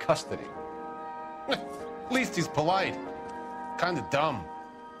Bishop into custody. At least he's polite. Kind of dumb,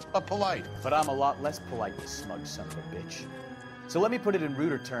 but polite. But I'm a lot less polite, you smug son of a bitch. So let me put it in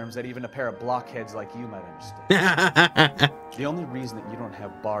ruder terms that even a pair of blockheads like you might understand. The only reason that you don't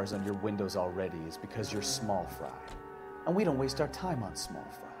have bars on your windows already is because you're small fry. And we don't waste our time on small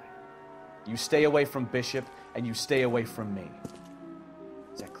fry. You stay away from Bishop, and you stay away from me.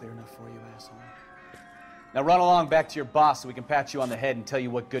 Is that clear enough for you, asshole? Now run along back to your boss so we can pat you on the head and tell you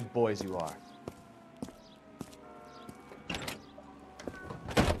what good boys you are.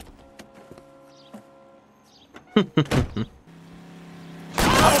 I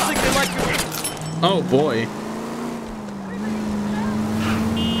don't think they like you. Oh boy.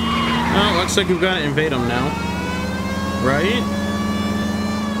 Oh, looks like we've got to invade them now. Right?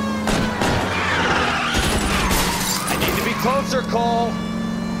 I need to be closer, Cole.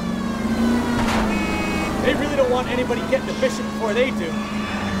 They really don't want anybody getting to Bishop before they do.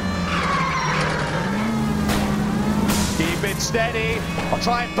 Keep it steady. I'll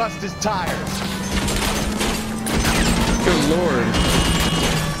try and bust his tires. Good lord.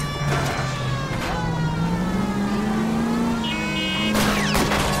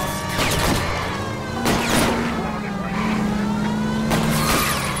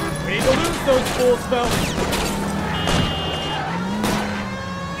 We need to lose those fools, Phelps.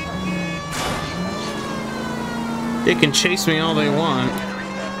 They can chase me all they want.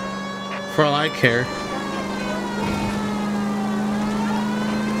 For all I care.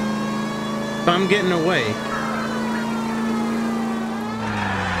 If I'm getting away.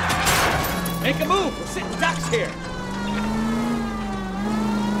 Make a move. We're sitting ducks here.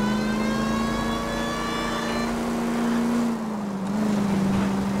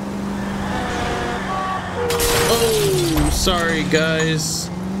 Oh, sorry guys.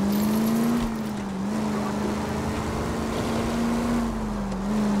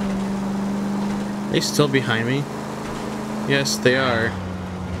 They still behind me? Yes, they are.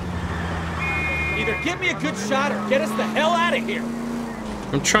 Either give me a good shot or get us the hell out of here.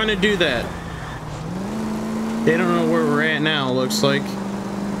 I'm trying to do that. They don't know where we're at now, looks like.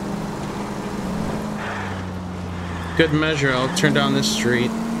 Good measure, I'll turn down this street.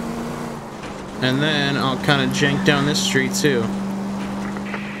 And then I'll kind of jank down this street too.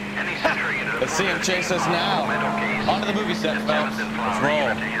 Let's see him chase us now. On to the movie set, Phelps. Let's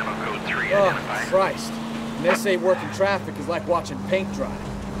roll. Oh, Christ. And this ain't working traffic is like watching paint dry.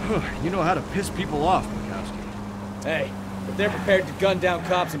 You know how to piss people off, Mikowski. Hey, If they're prepared to gun down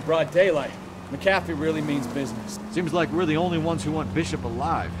cops in broad daylight, McAfee really means business. Seems like we're the only ones who want Bishop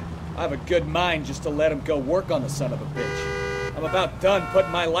alive. I have a good mind just to let him go work on the son of a bitch. I'm about done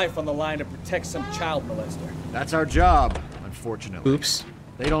putting my life on the line to protect some child molester. That's our job, unfortunately. Oops.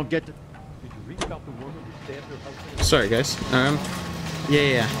 They don't get to... Did you read about the woman who stabbed her husband? Sorry, guys.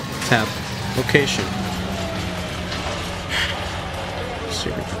 Yeah. Tab. Location.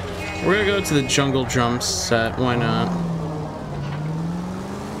 We're gonna go to the jungle drum set. Why not?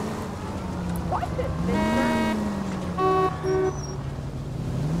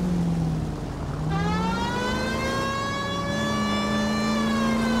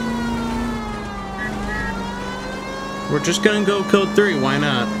 We're just gonna go code 3. Why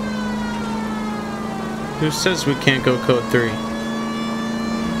not? Who says we can't go code 3?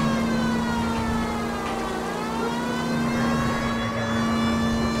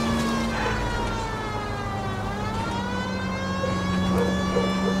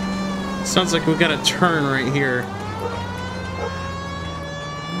 Sounds like we got a turn right here.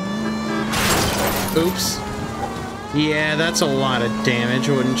 Oops. Yeah, that's a lot of damage,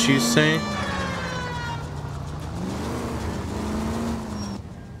 wouldn't you say?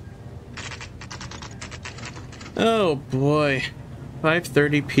 Oh boy.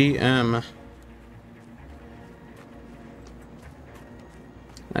 5:30 p.m.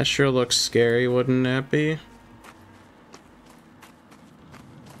 That sure looks scary, wouldn't that be?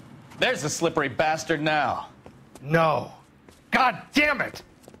 There's the slippery bastard now. No. God damn it!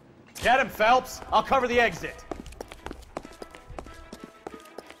 Get him, Phelps. I'll cover the exit.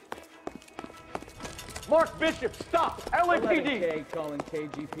 Mark Bishop, stop! LAPD! 11K calling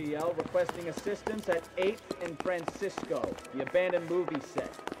KGPL, requesting assistance at 8th and Francisco, the abandoned movie set.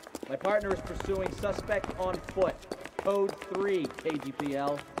 My partner is pursuing suspect on foot. Code 3,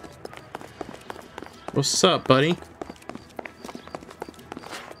 KGPL. What's up, buddy?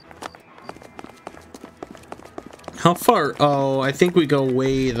 How far? Oh, I think we go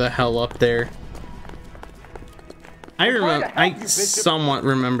way the hell up there. I remember. I somewhat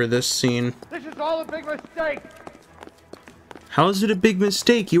remember this scene. This is all a big mistake. How is it a big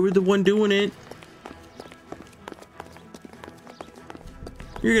mistake? You were the one doing it.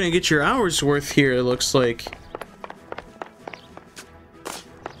 You're gonna get your hours worth here, it looks like.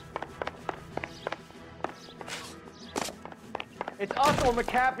 It's us or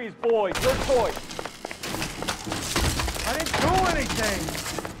McAfee's boys. Your choice. I didn't do anything.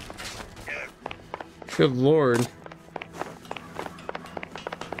 Good lord.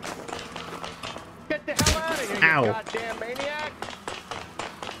 Get the hell out of here, Ow. you goddamn maniac.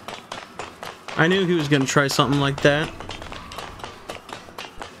 I knew he was gonna try something like that.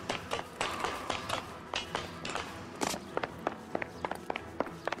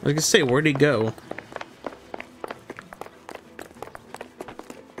 Like I say, where'd he go?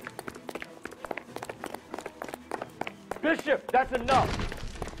 Bishop, that's enough.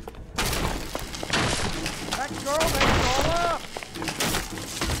 That girl makes it all up.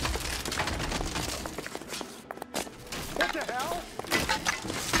 What the hell?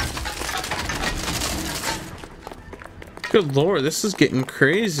 Good lord, this is getting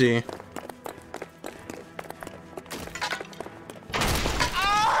crazy.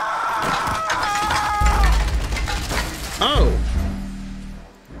 Oh.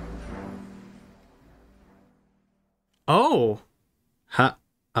 Oh. Ha.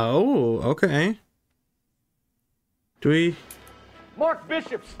 Oh, okay. Do we... Mark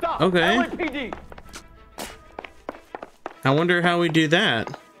Bishop, stop. Okay. LAPD. I wonder how we do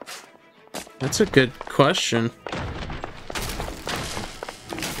that. That's a good question.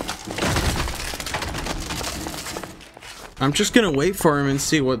 I'm just gonna wait for him and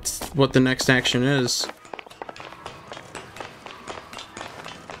see what the next action is.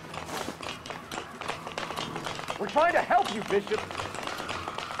 We're trying to help you, Bishop.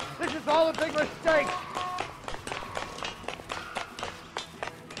 This is all a big mistake.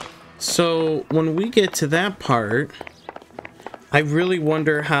 So when we get to that part, I really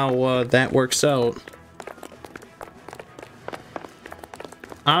wonder how that works out.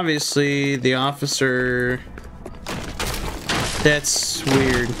 Obviously, the officer... That's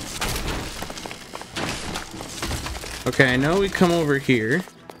weird. Okay, I know we come over here.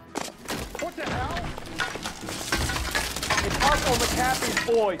 What the hell? It's us or McAfee's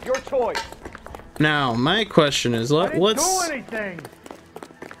boys. Your choice. Now, my question is, I didn't let's... do anything.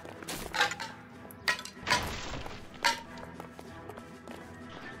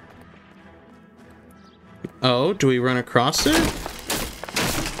 Oh, do we run across it?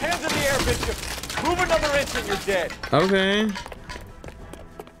 Hands in the air, Bishop. Move another inch and you're dead. Okay.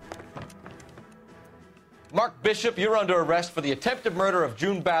 Mark Bishop, you're under arrest for the attempted murder of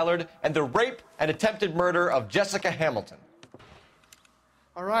June Ballard and the rape and attempted murder of Jessica Hamilton.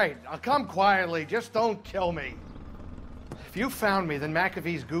 All right, I'll come quietly. Just don't kill me. If you found me, then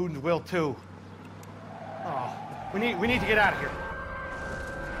McAfee's goons will too. Oh, we need to get out of here.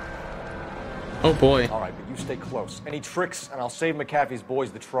 Oh boy. All right, but you stay close. Any tricks, and I'll save McAfee's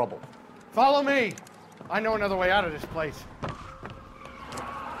boys the trouble. Follow me. I know another way out of this place.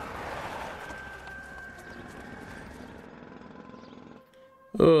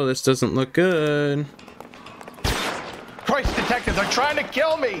 Oh, this doesn't look good. Christ, detectives are trying to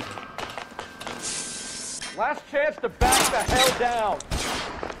kill me. Last chance to back the hell down.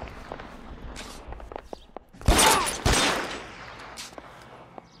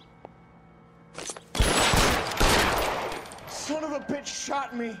 Son of a bitch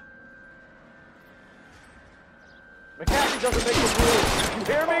shot me. McAfee doesn't make the rules. You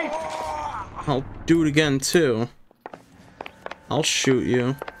hear me? I'll do it again too. I'll shoot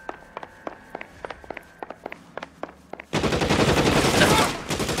you. Kill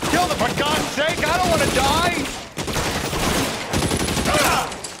them, for God's sake! I don't want to die!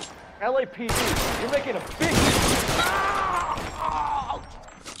 LAPD, you're making a big...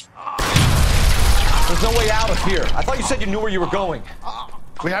 There's no way out of here. I thought you said you knew where you were going.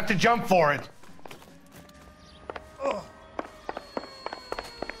 We have to jump for it.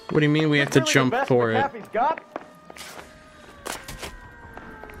 What do you mean we have to jump for it?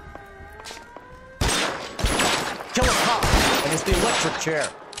 Kill a cop, and it's the electric chair.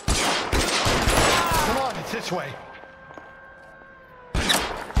 Come on, it's this way.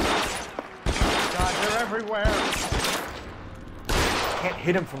 God, they're everywhere. Can't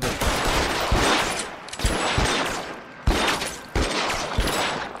hit him from the...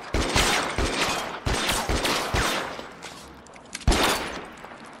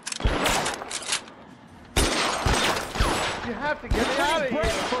 You have to get me out of here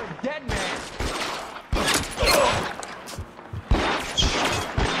for a dead man.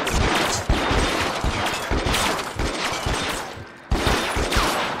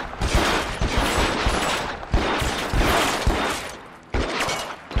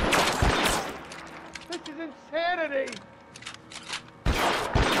 This is insanity.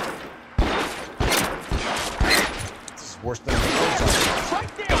 This is worse than I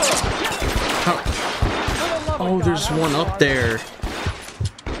Right there. Oh, there's one up there.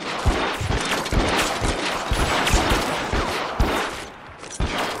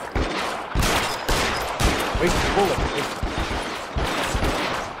 Waste the bullet.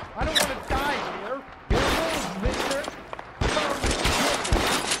 I don't want to die here. Your move, mister.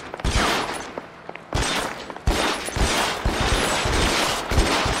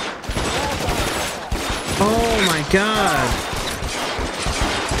 Oh my god.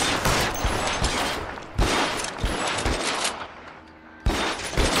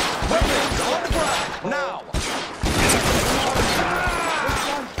 Now!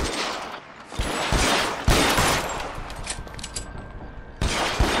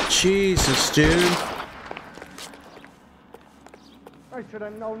 Jesus, dude. I should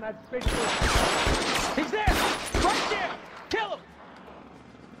have known that bitch was... He's there! Right there! Kill him!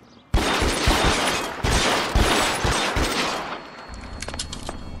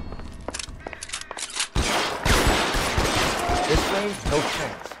 This range, no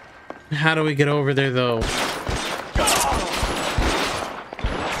chance. How do we get over there, though?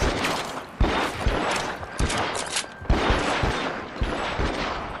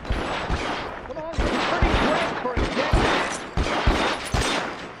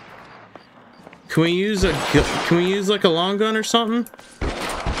 Can we use like a long gun or something?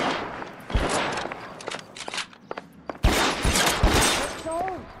 Let's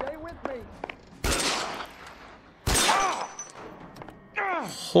go! Stay with me!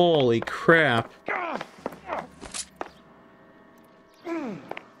 Holy crap.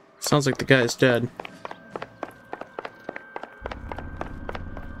 Sounds like the guy's dead.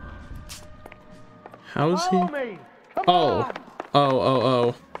 How is he? Oh.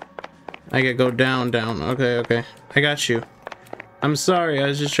 Oh. I gotta go down. Okay. I got you. I'm sorry, I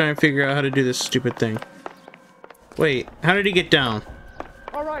was just trying to figure out how to do this stupid thing. Wait, how did he get down?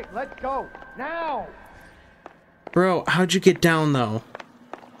 All right, let's go. Now! Bro, how'd you get down, though?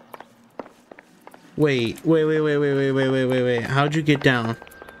 Wait. How'd you get down?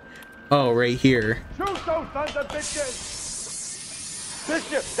 Oh, right here. Shoot those sons of bitches!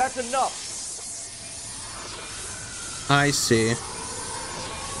 Bishop, that's enough! I see.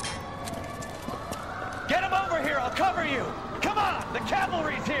 Get him over here, I'll cover you! Come on, the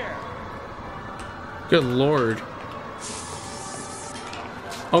cavalry's here! Good lord.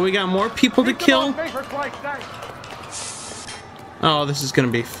 Oh, we got more people to kill? Oh, this is gonna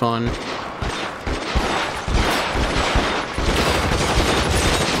be fun.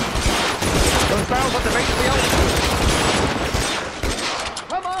 Those barrels at the base of the elevator.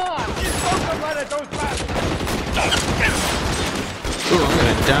 Come on! Don't let it, those bastards! Ooh, I'm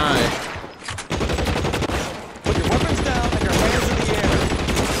gonna die. Put your weapons down and your hands in the air.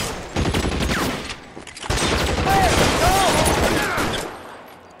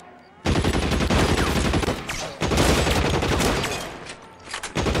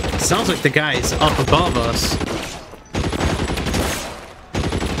 Sounds like the guy's up above us.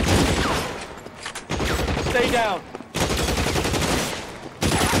 Stay down.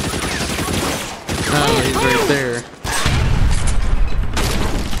 Oh, he's right there.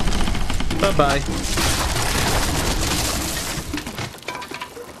 Bye-bye.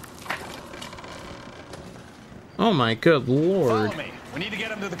 Oh my good lord. Follow me. We need to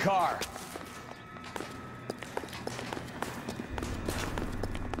get him to the car.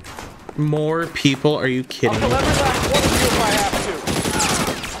 More people? Are you kidding me?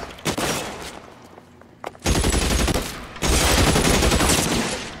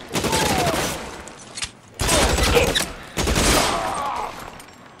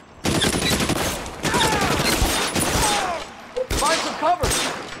 Find some cover.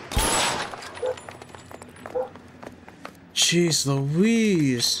 Jeez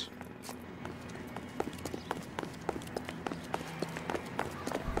Louise.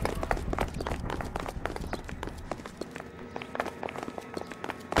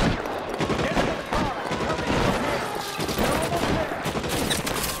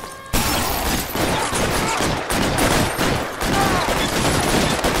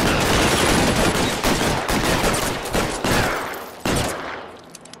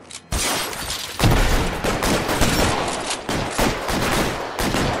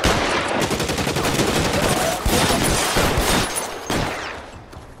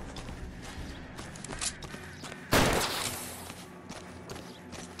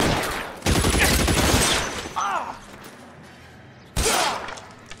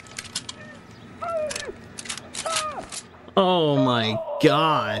 Oh my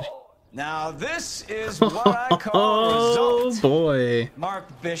god. Now this is what I call a Oh result. boy.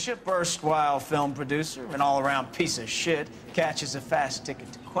 Mark Bishop, erstwhile film producer and all-around piece of shit, catches a fast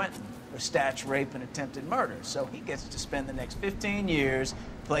ticket to Quentin for snatch, rape, and attempted murder. So he gets to spend the next 15 years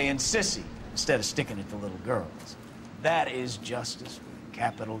playing sissy instead of sticking it to little girls. That is justice with a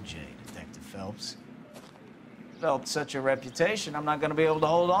capital J, Detective Phelps. Developed such a reputation, I'm not going to be able to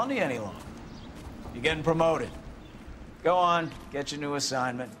hold on to you any longer. You're getting promoted. Go on, get your new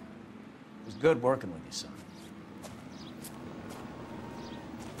assignment. It was good working with you, son.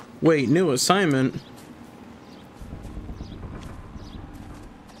 Wait, new assignment?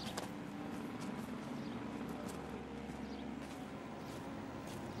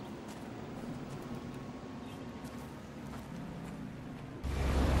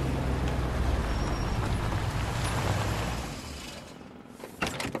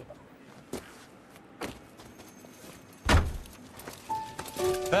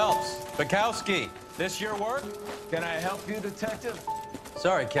 Phelps, Bukowski, this your work? Can I help you, Detective?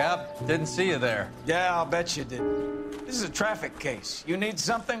 Sorry, Cap. Didn't see you there. Yeah, I'll bet you didn't. This is a traffic case. You need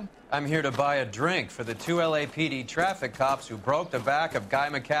something? I'm here to buy a drink for the 2 LAPD traffic cops who broke the back of Guy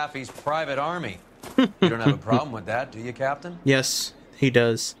McAfee's private army. You don't have a problem with that, do you, Captain? Yes, he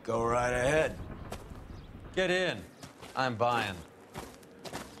does. Go right ahead. Get in. I'm buying.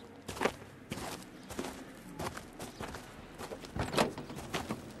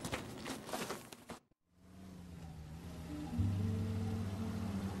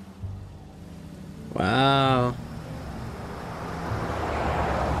 Wow.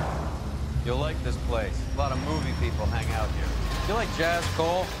 You'll like this place. A lot of movie people hang out here. You like jazz,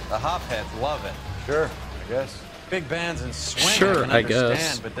 Cole? The hopheads love it. Sure, I guess. Big bands and swing, Sure, I I can understand,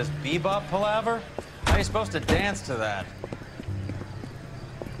 guess. but this bebop palaver? How are you supposed to dance to that?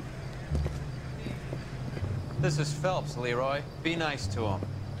 This is Phelps, Leroy. Be nice to him.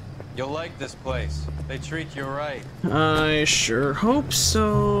 You'll like this place. They treat you right. I sure hope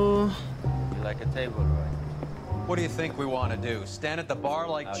so. You like a table, Roy? What do you think we want to do? Stand at the bar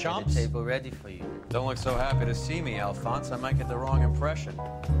like I'll chumps? get a table ready for you. Don't look so happy to see me, Alphonse. I might get the wrong impression.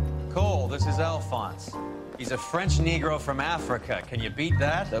 Cole, this is Alphonse. He's a French Negro from Africa. Can you beat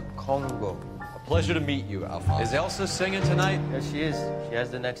that? The Congo. A pleasure to meet you, Alphonse. Is Elsa singing tonight? Yes, she is. She has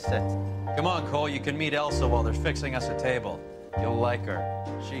the next set. Come on, Cole. You can meet Elsa while they're fixing us a table. You'll like her.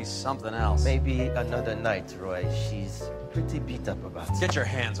 She's something else. Maybe another night, Roy. She's pretty beat up about it. Get your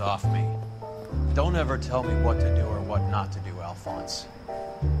hands off me. Don't ever tell me what to do or what not to do, Alphonse.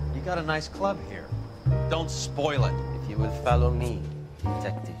 You got a nice club here. Don't spoil it. If you will follow me,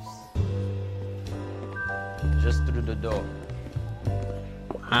 detectives. Just through the door.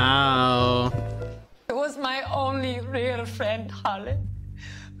 Wow. He was my only real friend, Harlan.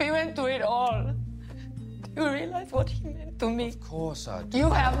 We went through it all. Do you realize what he meant to me? Of course I do.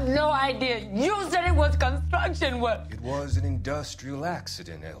 You have no idea. You said it was construction work. It was an industrial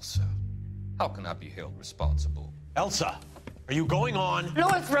accident, Elsa. How can I be held responsible? Elsa, are you going on?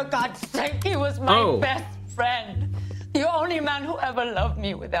 Louis, for God's sake, he was my best friend. The only man who ever loved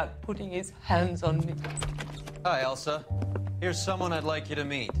me without putting his hands on me. Hi, Elsa. Here's someone I'd like you to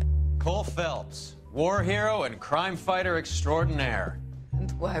meet. Cole Phelps, war hero and crime fighter extraordinaire.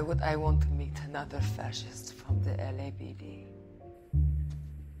 And why would I want to meet another fascist from the LAPD?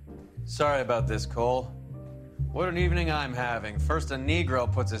 Sorry about this, Cole. What an evening I'm having. First a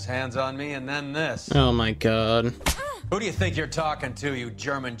Negro puts his hands on me, and then this. Oh my God. Who do you think you're talking to, you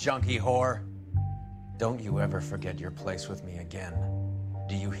German junkie whore? Don't you ever forget your place with me again.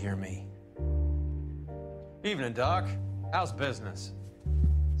 Do you hear me? Evening, Doc. How's business?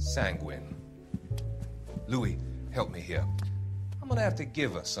 Sanguine. Louis, help me here. I'm gonna have to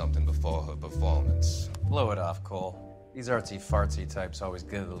give her something before her performance. Blow it off, Cole. These artsy-fartsy types always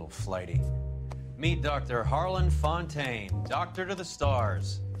get a little flighty. Meet Dr. Harlan Fontaine, doctor to the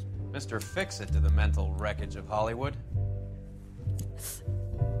stars. Mr. Fix-It to the mental wreckage of Hollywood.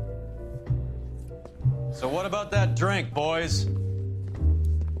 So what about that drink, boys?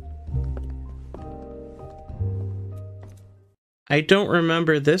 I don't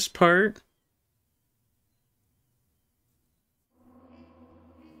remember this part.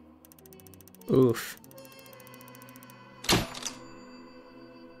 Oof.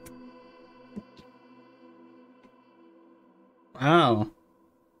 Wow.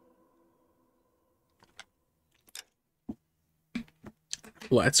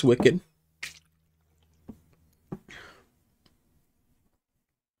 Well, that's wicked.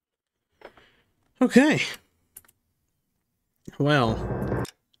 Okay. Well,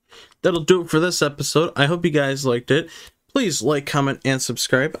 that'll do it for this episode. I hope you guys liked it. Please like, comment, and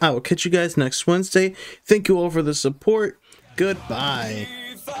subscribe. I will catch you guys next Wednesday. Thank you all for the support. Goodbye.